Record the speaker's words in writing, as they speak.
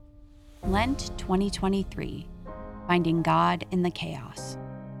Lent 2023, Finding God in the Chaos.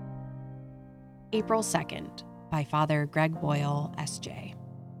 April 2nd, by Father Greg Boyle, S.J.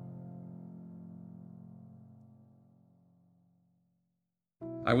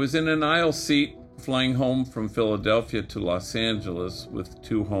 I was in an aisle seat flying home from Philadelphia to Los Angeles with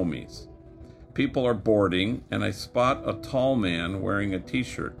two homies. People are boarding, and I spot a tall man wearing a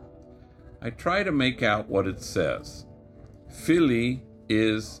t-shirt. I try to make out what it says. Philly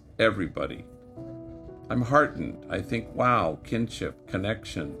is everybody. I'm heartened. I think, wow, kinship,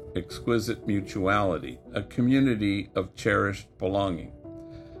 connection, exquisite mutuality, a community of cherished belonging.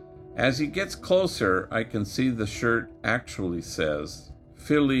 As he gets closer, I can see the shirt actually says,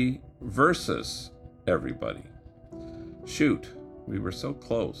 Philly versus everybody. Shoot, we were so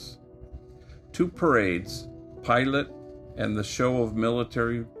close. Two parades, Pilate and the show of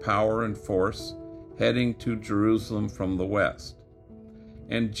military power and force heading to Jerusalem from the west.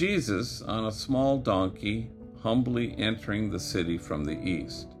 And Jesus on a small donkey, humbly entering the city from the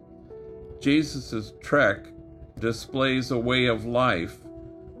east. Jesus' trek displays a way of life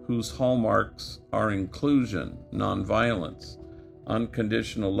whose hallmarks are inclusion, nonviolence,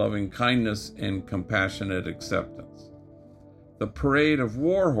 unconditional loving kindness, and compassionate acceptance. The parade of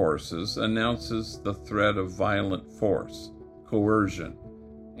war horses announces the threat of violent force, coercion,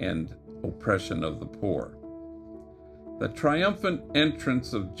 and oppression of the poor. The triumphant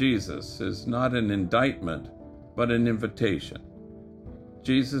entrance of Jesus is not an indictment, but an invitation.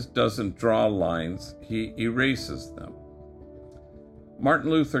 Jesus doesn't draw lines, he erases them.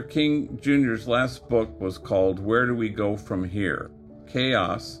 Martin Luther King Jr.'s last book was called Where Do We Go From Here?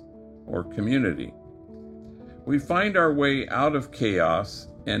 Chaos or Community? We find our way out of chaos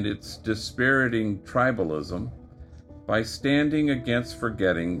and its dispiriting tribalism by standing against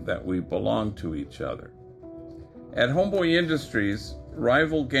forgetting that we belong to each other. At Homeboy Industries,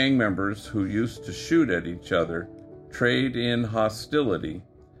 rival gang members who used to shoot at each other trade in hostility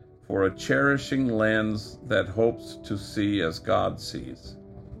for a cherishing lens that hopes to see as God sees.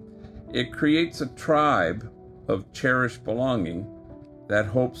 It creates a tribe of cherished belonging that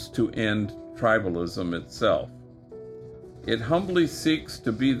hopes to end tribalism itself. It humbly seeks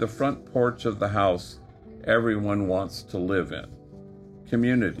to be the front porch of the house everyone wants to live in.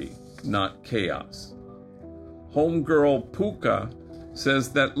 Community, not chaos. Homegirl Puka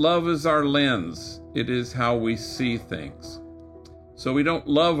says that love is our lens. It is how we see things. So we don't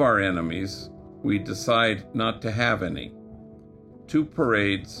love our enemies. We decide not to have any. Two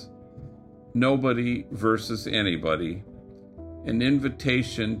parades, nobody versus anybody, an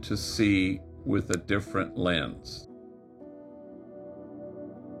invitation to see with a different lens.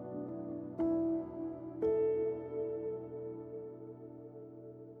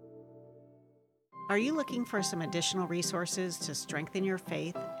 Are you looking for some additional resources to strengthen your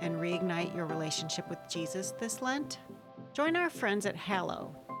faith and reignite your relationship with Jesus this Lent? Join our friends at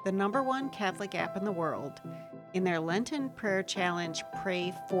Hallow, the #1 Catholic app in the world, in their Lenten prayer challenge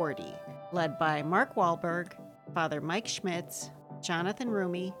Pray 40, led by Mark Wahlberg, Father Mike Schmitz, Jonathan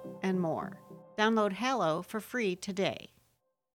Rumi, and more. Download Hallow for free today.